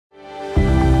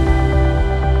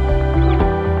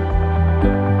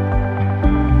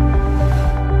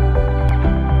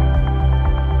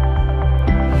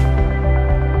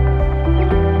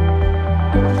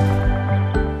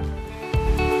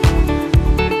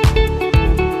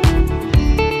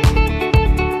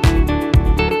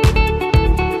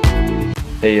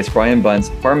Hey, it's Brian Buntz,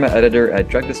 Pharma Editor at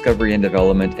Drug Discovery and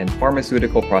Development and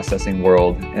Pharmaceutical Processing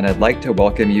World, and I'd like to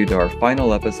welcome you to our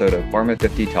final episode of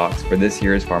Pharma50Talks for this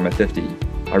year's Pharma 50.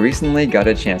 I recently got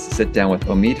a chance to sit down with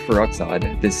Omid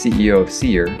Farokhzad, the CEO of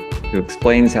Seer, who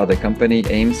explains how the company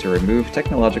aims to remove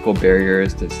technological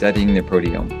barriers to studying the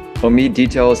proteome. Omid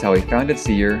details how he founded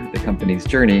Seer, the company's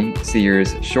journey,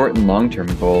 Seer's short and long-term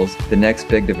goals, the next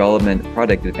big development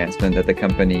product advancement that the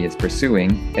company is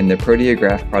pursuing, and the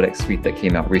Proteograph Product Suite that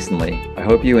came out recently. I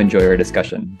hope you enjoy our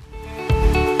discussion.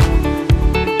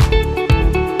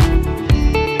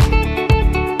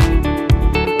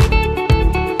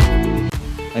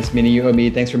 Nice meeting you,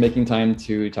 Omid. Thanks for making time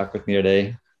to talk with me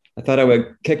today. I thought I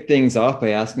would kick things off by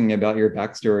asking about your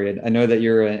backstory. I know that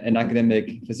you're an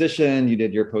academic physician. You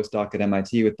did your postdoc at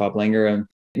MIT with Bob Langer. And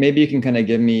maybe you can kind of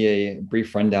give me a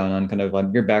brief rundown on kind of like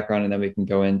your background, and then we can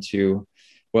go into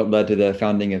what led to the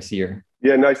founding of Seer.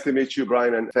 Yeah, nice to meet you,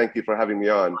 Brian, and thank you for having me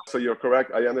on. So you're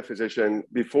correct. I am a physician.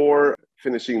 Before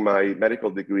finishing my medical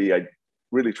degree, I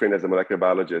really trained as a molecular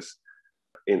biologist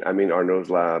in Amin Arnaud's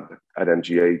lab at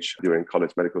MGH during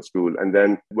college medical school. And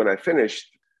then when I finished,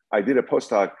 I did a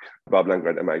postdoc, Bob Langer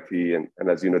at MIT, and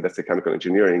as you know, that's the chemical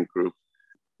engineering group.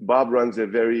 Bob runs a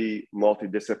very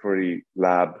multidisciplinary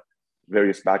lab,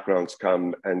 various backgrounds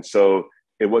come, and so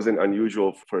it wasn't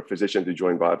unusual for a physician to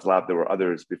join Bob's lab. There were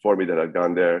others before me that had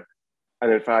gone there.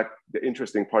 And in fact, the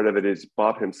interesting part of it is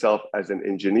Bob himself, as an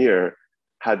engineer,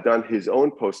 had done his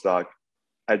own postdoc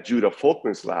at Judah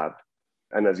Folkman's lab.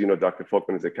 And as you know, Dr.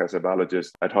 Folkman is a cancer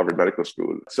biologist at Harvard Medical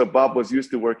School. So Bob was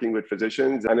used to working with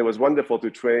physicians, and it was wonderful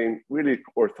to train really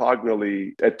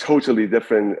orthogonally a totally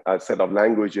different set of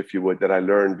language, if you would, that I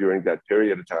learned during that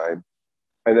period of time.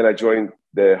 And then I joined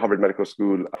the Harvard Medical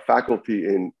School faculty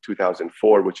in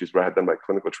 2004, which is where I had done my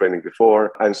clinical training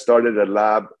before, and started a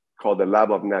lab called the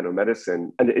Lab of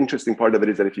Nanomedicine. And the interesting part of it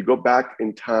is that if you go back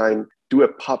in time, do a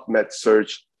PubMed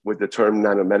search with the term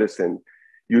nanomedicine,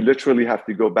 you literally have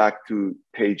to go back to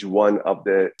page 1 of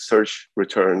the search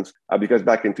returns because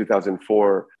back in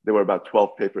 2004, there were about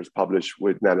 12 papers published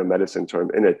with nanomedicine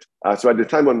term in it. So at the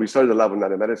time when we started the Lab of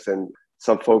Nanomedicine,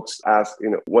 some folks asked,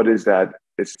 what is that?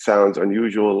 It sounds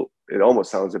unusual. It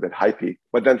almost sounds a bit hypey.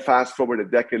 But then fast forward a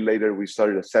decade later, we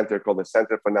started a center called the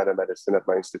Center for Nanomedicine at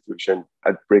my institution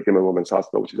at Brigham and Women's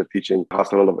Hospital, which is a teaching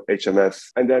hospital of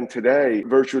HMS. And then today,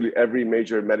 virtually every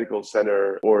major medical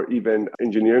center or even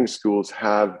engineering schools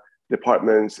have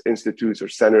departments, institutes, or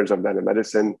centers of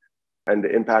nanomedicine. And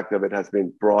the impact of it has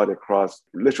been broad across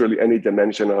literally any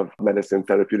dimension of medicine,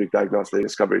 therapeutic, diagnostic,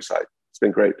 discovery side. It's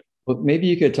been great. Well, maybe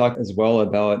you could talk as well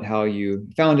about how you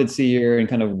founded Seer and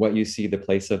kind of what you see the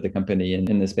place of the company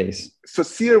in this space. So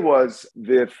Seer was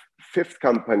the 5th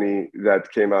company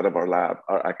that came out of our lab,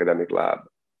 our academic lab.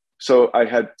 So I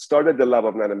had started the Lab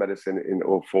of Nanomedicine in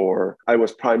 2004. I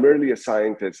was primarily a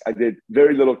scientist. I did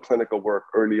very little clinical work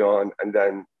early on, and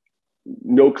then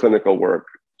no clinical work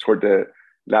toward the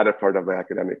latter part of my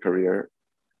academic career.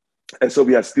 And so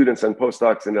we had students and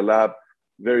postdocs in the lab,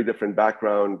 very different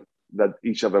background that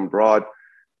each of them brought,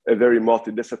 a very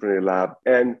multidisciplinary lab.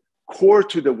 And core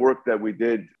to the work that we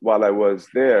did while I was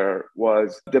there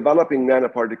was developing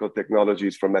nanoparticle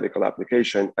technologies for medical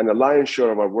application. And the lion's share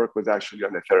of our work was actually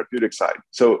on the therapeutic side.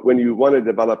 So when you want to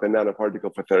develop a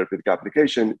nanoparticle for therapeutic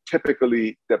application,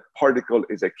 typically the particle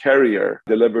is a carrier,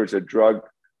 delivers a drug.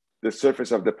 The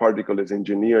surface of the particle is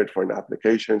engineered for an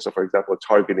application. So for example,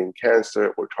 targeting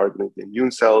cancer or targeting the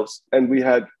immune cells. And we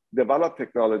had developed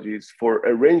technologies for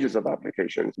a ranges of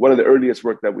applications. One of the earliest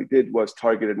work that we did was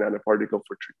targeted nanoparticle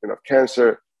for treatment of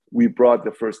cancer. We brought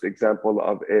the first example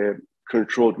of a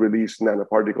controlled release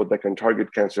nanoparticle that can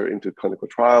target cancer into clinical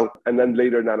trial. And then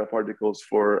later nanoparticles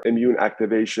for immune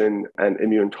activation and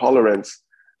immune tolerance.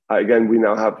 Again, we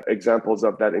now have examples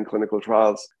of that in clinical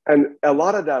trials. And a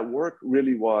lot of that work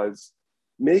really was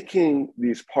making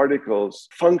these particles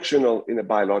functional in a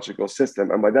biological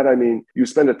system. And by that, I mean, you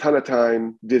spend a ton of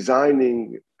time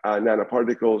designing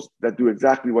nanoparticles that do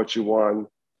exactly what you want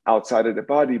outside of the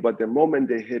body. But the moment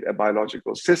they hit a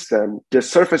biological system, the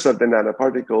surface of the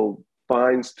nanoparticle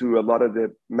binds to a lot of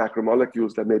the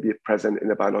macromolecules that may be present in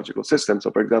the biological system.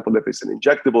 So for example, if it's an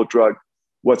injectable drug,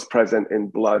 what's present in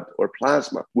blood or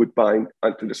plasma would bind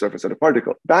onto the surface of the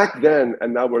particle. Back then,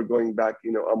 and now we're going back,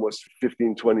 almost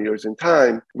 15, 20 years in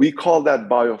time, we call that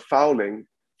biofouling,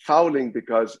 fouling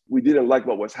because we didn't like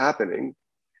what was happening.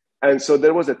 And so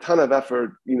there was a ton of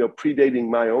effort, predating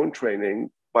my own training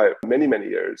by many, many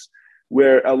years,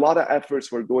 where a lot of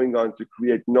efforts were going on to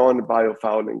create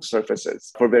non-biofouling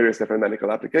surfaces for various different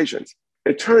medical applications.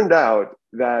 It turned out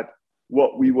that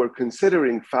what we were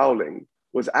considering fouling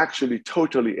was actually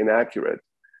totally inaccurate.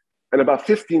 And about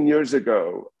 15 years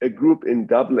ago, a group in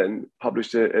Dublin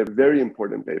published a very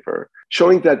important paper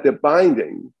showing that the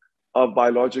binding of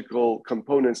biological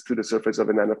components to the surface of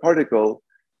a nanoparticle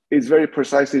is very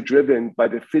precisely driven by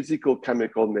the physical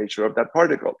chemical nature of that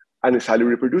particle, and is highly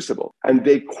reproducible. And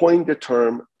they coined the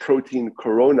term protein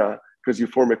corona because you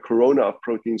form a corona of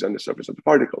proteins on the surface of the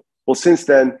particle. Well, since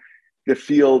then, the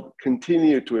field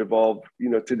continued to evolve.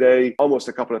 Today, almost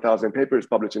a couple of thousand papers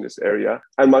published in this area.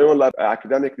 And my own lab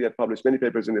academically have published many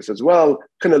papers in this as well,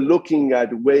 kind of looking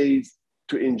at ways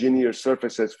to engineer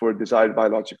surfaces for desired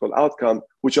biological outcome,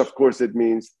 which of course it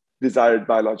means desired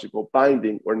biological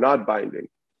binding or not binding.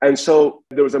 And so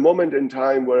there was a moment in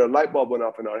time where a light bulb went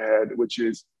off in our head, which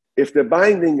is if the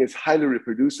binding is highly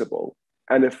reproducible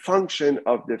and a function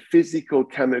of the physical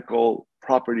chemical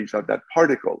properties of that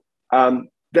particle,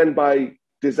 then by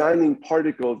designing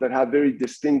particles that have very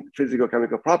distinct physical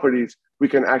chemical properties, we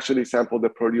can actually sample the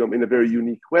proteome in a very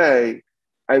unique way.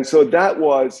 And so that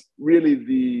was really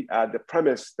the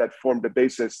premise that formed the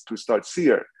basis to start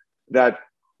Seer, that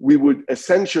we would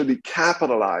essentially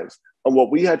capitalize on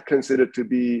what we had considered to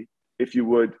be, if you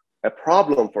would, a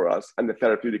problem for us in the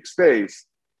therapeutic space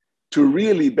to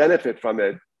really benefit from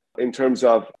it in terms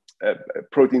of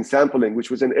protein sampling,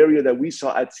 which was an area that we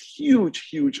saw as huge,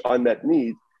 huge unmet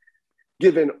need,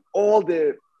 given all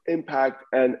the impact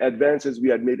and advances we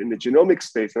had made in the genomic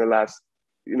space in the last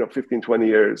 15, 20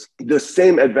 years. The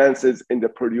same advances in the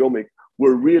proteomic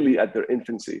were really at their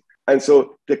infancy. And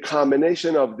so the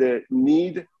combination of the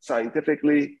need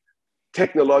scientifically,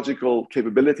 technological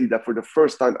capability that for the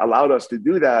first time allowed us to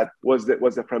do that was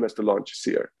the premise to launch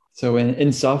Seer. So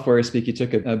in software speak, you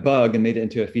took a bug and made it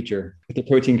into a feature with the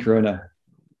protein corona.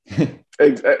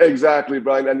 Exactly,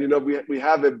 Brian. And we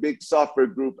have a big software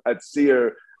group at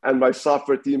Seer, and my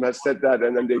software team has said that,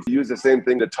 and then they use the same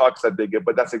thing, the talks that they give,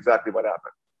 but that's exactly what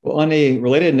happened. Well, on a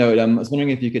related note, I was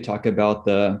wondering if you could talk about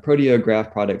the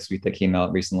Proteograph Product Suite that came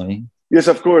out recently. Yes,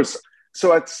 of course.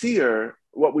 So at Seer,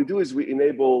 what we do is we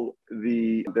enable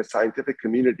the scientific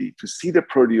community to see the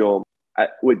proteome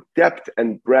with depth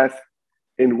and breadth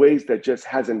in ways that just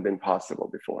hasn't been possible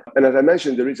before. And as I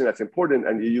mentioned, the reason that's important,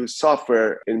 and you use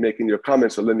software in making your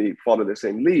comments, so let me follow the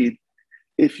same lead.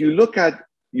 If you look at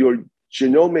your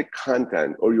genomic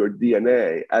content or your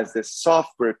DNA as the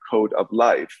software code of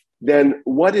life, then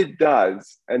what it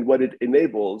does and what it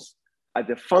enables at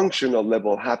the functional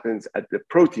level happens at the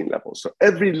protein level. So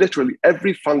literally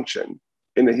every function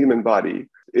in the human body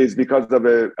is because of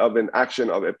an action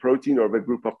of a protein or of a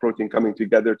group of protein coming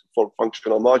together to form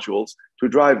functional modules to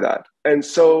drive that. And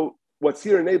so what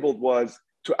Seer enabled was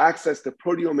to access the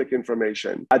proteomic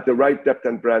information at the right depth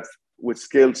and breadth with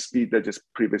scaled speed that just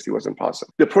previously wasn't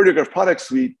possible. The Proteograph Product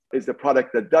Suite is the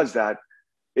product that does that.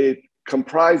 It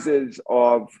comprises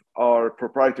of our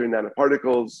proprietary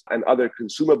nanoparticles and other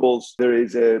consumables. There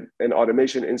is an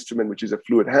automation instrument, which is a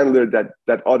fluid handler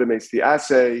that automates the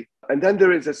assay. And then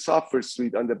there is a software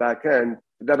suite on the back end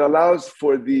that allows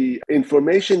for the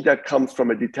information that comes from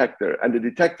a detector, and the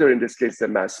detector in this case is a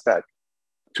mass spec,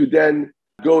 to then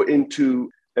go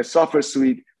into a software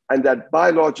suite, and that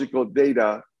biological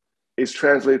data is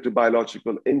translated to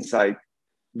biological insight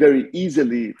very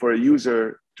easily for a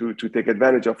user to take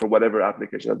advantage of for whatever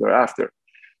application that they're after.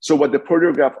 So what the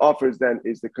Proteograph offers then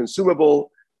is the consumable,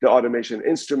 the automation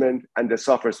instrument, and the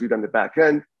software suite on the back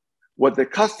end. What the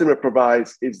customer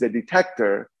provides is the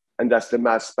detector, and that's the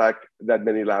mass spec that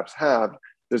many labs have.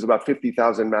 There's about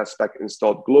 50,000 mass spec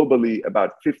installed globally,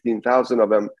 about 15,000 of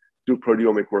them do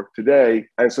proteomic work today.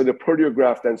 And so the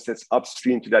Proteograph then sits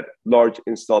upstream to that large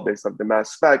install base of the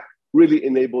mass spec, really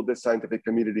enabled the scientific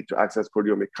community to access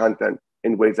proteomic content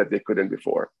in ways that they couldn't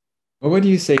before. What would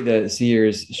you say that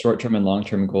Seer's short-term and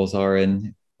long-term goals are,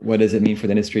 and what does it mean for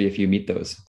the industry if you meet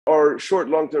those? Our short,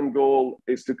 long-term goal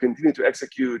is to continue to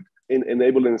execute in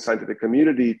enabling the scientific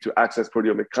community to access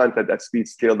proteomic content at speed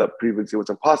scale that previously was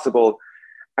impossible.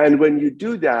 And when you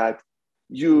do that,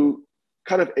 you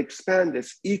kind of expand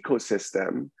this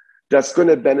ecosystem that's going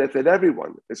to benefit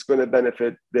everyone. It's going to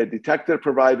benefit the detector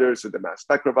providers or the mass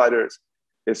spec providers.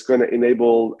 It's going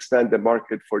to expand the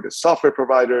market for the software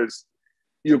providers.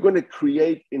 You're going to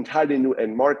create entirely new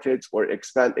end markets or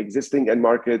expand existing end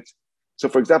markets. So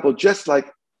for example, just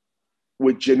like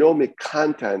with genomic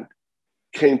content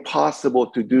came possible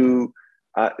to do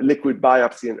liquid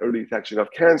biopsy and early detection of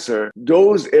cancer,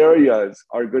 those areas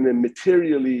are going to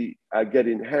materially get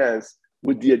enhanced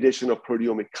with the addition of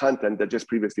proteomic content that just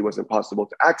previously wasn't possible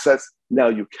to access. Now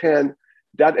you can.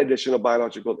 That additional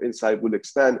biological insight will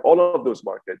expand all of those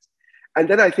markets. And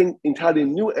then I think entirely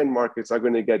new end markets are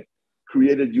going to get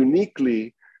created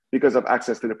uniquely because of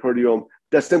access to the proteome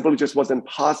that simply just wasn't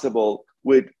possible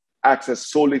with access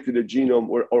solely to the genome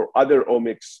or other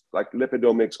omics like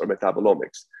lipidomics or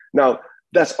metabolomics. Now,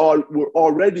 we're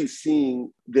already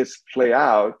seeing this play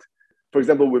out. For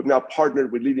example, we've now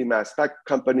partnered with leading mass spec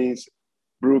companies,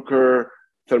 Bruker,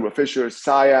 Thermo Fisher,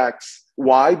 SCIEX.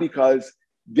 Why? Because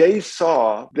they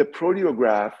saw the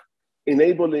Proteograph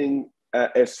enabling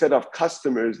a set of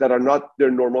customers that are not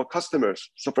their normal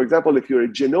customers. So for example, if you're a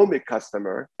genomic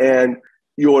customer and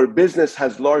your business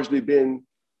has largely been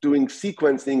doing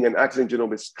sequencing and accessing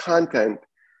genomics content,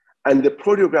 and the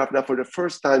Proteograph now for the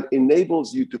first time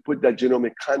enables you to put that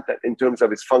genomic content in terms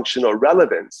of its functional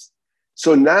relevance.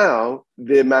 So now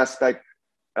the mass spec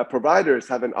providers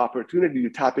have an opportunity to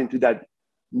tap into that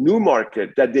new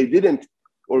market that they didn't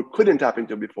or couldn't tap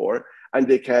into before, and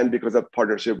they can because of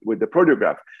partnership with the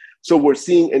Proteograph. So we're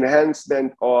seeing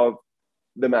enhancement of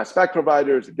the mass spec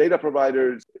providers, data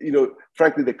providers,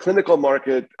 frankly, the clinical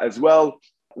market as well.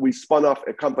 We spun off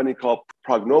a company called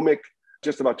Prognomic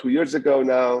just about 2 years ago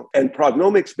now. And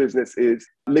Prognomic's business is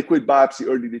liquid biopsy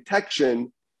early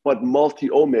detection, but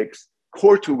multi-omics,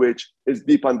 core to which is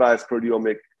deep unbiased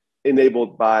proteomic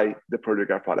enabled by the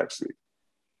Proteograph Product Suite.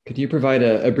 Could you provide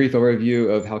a brief overview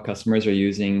of how customers are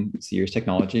using Seer's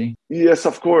technology? Yes,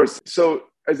 of course. So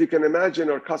as you can imagine,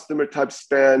 our customer types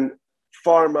span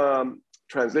pharma,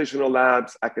 translational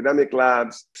labs, academic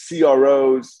labs,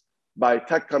 CROs,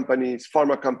 biotech companies,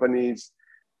 pharma companies,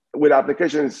 with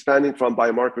applications spanning from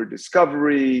biomarker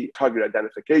discovery, target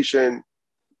identification,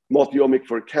 multi-omic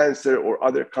for cancer or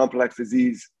other complex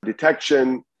disease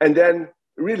detection, and then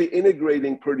really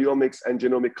integrating proteomics and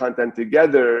genomic content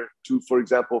together to, for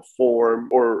example, form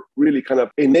or really kind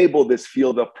of enable this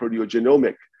field of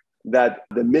proteogenomic, that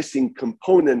the missing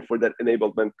component for that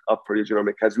enablement of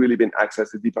proteogenomic has really been access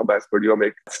to deep unbiased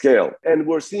proteomic scale. And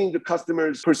we're seeing the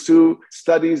customers pursue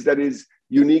studies that is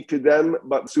unique to them,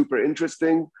 but super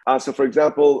interesting. So for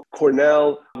example,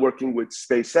 Cornell working with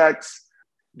SpaceX,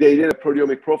 they did a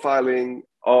proteomic profiling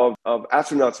of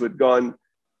astronauts who had gone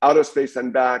out of space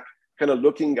and back, kind of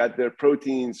looking at their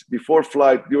proteins before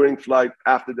flight, during flight,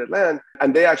 after they land.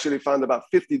 And they actually found about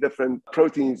 50 different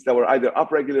proteins that were either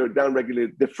upregulated or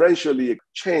downregulated, differentially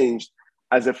changed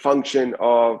as a function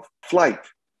of flight.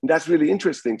 And that's really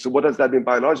interesting. So what does that mean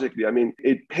biologically? I mean,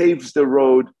 it paves the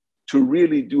road to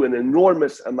really do an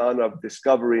enormous amount of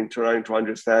discovery and trying to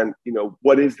understand,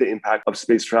 what is the impact of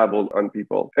space travel on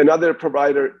people. Another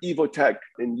provider, Evotech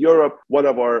in Europe, one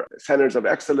of our centers of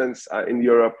excellence in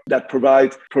Europe that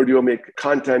provides proteomic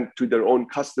content to their own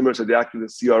customers. So they act as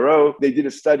a CRO. They did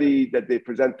a study that they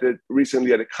presented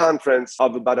recently at a conference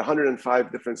of about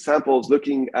 105 different samples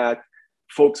looking at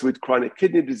folks with chronic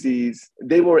kidney disease.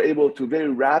 They were able to very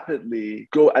rapidly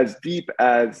go as deep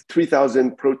as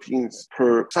 3,000 proteins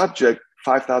per subject,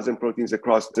 5,000 proteins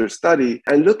across their study,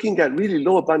 and looking at really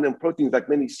low abundant proteins like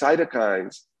many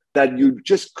cytokines that you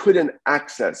just couldn't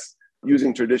access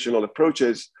using traditional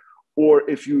approaches. Or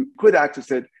if you could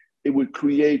access it, it would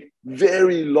create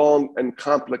very long and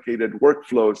complicated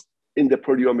workflows in the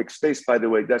proteomic space, by the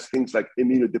way. That's things like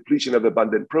immunodepletion of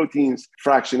abundant proteins,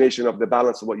 fractionation of the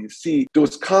balance of what you see.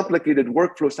 Those complicated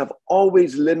workflows have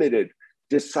always limited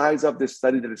the size of the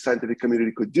study that the scientific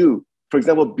community could do. For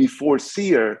example, before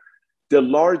Seer, the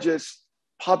largest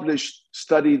published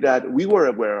study that we were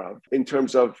aware of in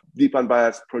terms of deep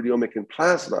unbiased proteomic in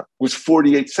plasma was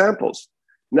 48 samples.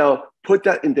 Now, put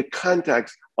that in the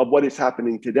context of what is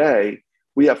happening today.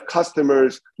 We have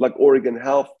customers like Oregon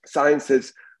Health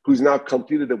Sciences, who's now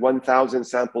completed the 1,000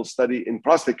 sample study in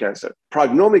prostate cancer.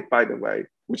 Prognomic, by the way,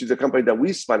 which is a company that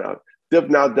we spun out,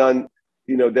 they've now done,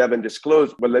 they haven't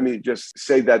disclosed, but let me just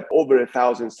say that over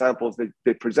 1,000 samples,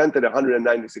 they presented a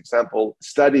 196 sample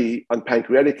study on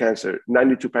pancreatic cancer,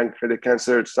 92 pancreatic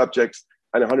cancer subjects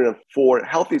and 104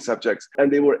 healthy subjects.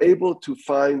 And they were able to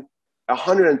find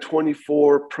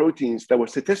 124 proteins that were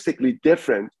statistically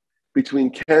different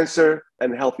between cancer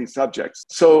and healthy subjects.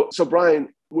 So Brian,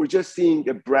 we're just seeing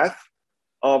a breadth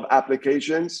of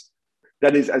applications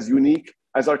that is as unique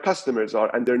as our customers are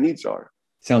and their needs are.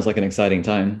 Sounds like an exciting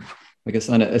time. I guess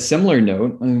on a similar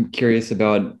note, I'm curious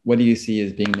about what do you see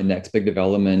as being the next big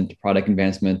development, product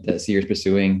advancement that Seer is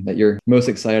pursuing that you're most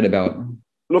excited about?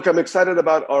 Look, I'm excited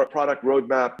about our product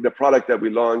roadmap. The product that we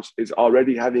launched is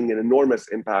already having an enormous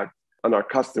impact on our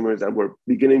customers, and we're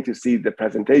beginning to see the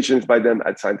presentations by them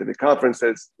at scientific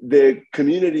conferences. The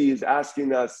community is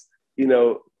asking us,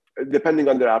 depending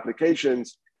on their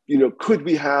applications, could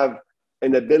we have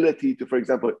an ability to, for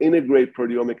example, integrate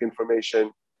proteomic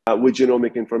information with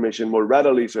genomic information more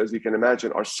readily? So as you can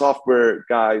imagine, our software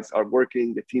guys are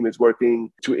working, the team is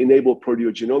working to enable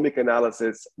proteogenomic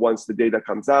analysis once the data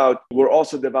comes out. We're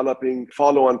also developing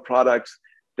follow-on products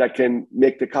that can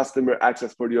make the customer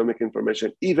access proteomic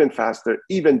information even faster,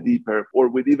 even deeper, or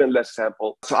with even less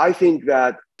sample. So I think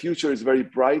that future is very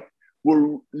bright.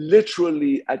 We're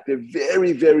literally at the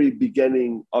very, very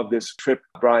beginning of this trip,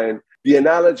 Brian. The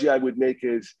analogy I would make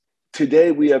is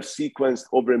today we have sequenced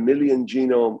over 1 million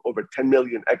genome, over 10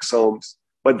 million exomes,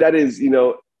 but that is,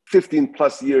 15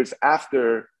 plus years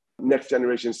after next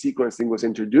generation sequencing was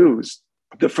introduced.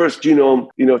 The first genome,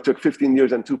 took 15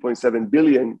 years and $2.7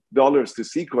 billion to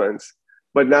sequence,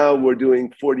 but now we're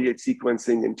doing 48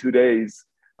 sequencing in 2 days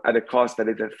at a cost that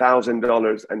is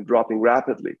 $1,000 and dropping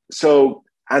rapidly. So,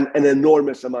 and an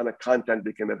enormous amount of content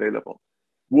became available.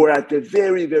 We're at the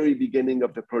very, very beginning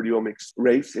of the proteomics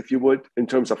race, if you would, in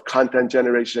terms of content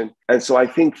generation. And so I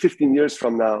think 15 years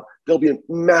from now, there'll be a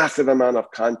massive amount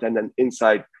of content and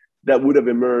insight that would have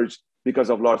emerged because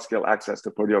of large-scale access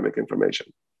to proteomic information.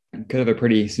 Could have a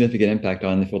pretty significant impact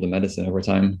on the field of medicine over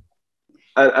time.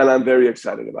 And I'm very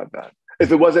excited about that.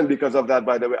 If it wasn't because of that,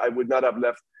 by the way, I would not have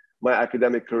left my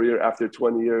academic career after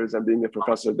 20 years and being a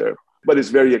professor there. But it's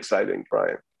very exciting,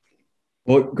 Brian.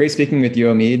 Well, great speaking with you,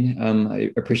 Omid.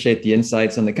 I appreciate the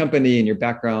insights on the company and your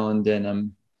background,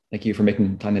 and thank you for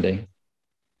making time today.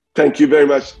 Thank you very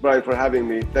much, Brian, for having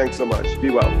me. Thanks so much. Be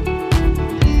well.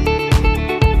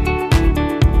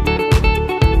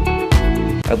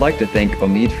 I'd like to thank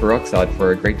Omid Farokhzad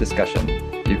for a great discussion.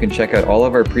 You can check out all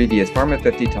of our previous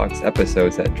Pharma50Talks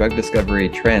episodes at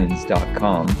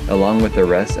drugdiscoverytrends.com, along with the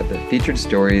rest of the featured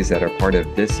stories that are part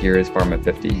of this year's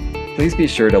Pharma50. Please be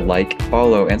sure to like,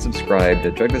 follow, and subscribe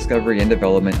to Drug Discovery and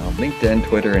Development on LinkedIn,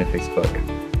 Twitter, and Facebook.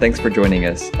 Thanks for joining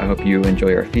us. I hope you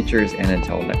enjoy our features, and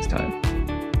until next time.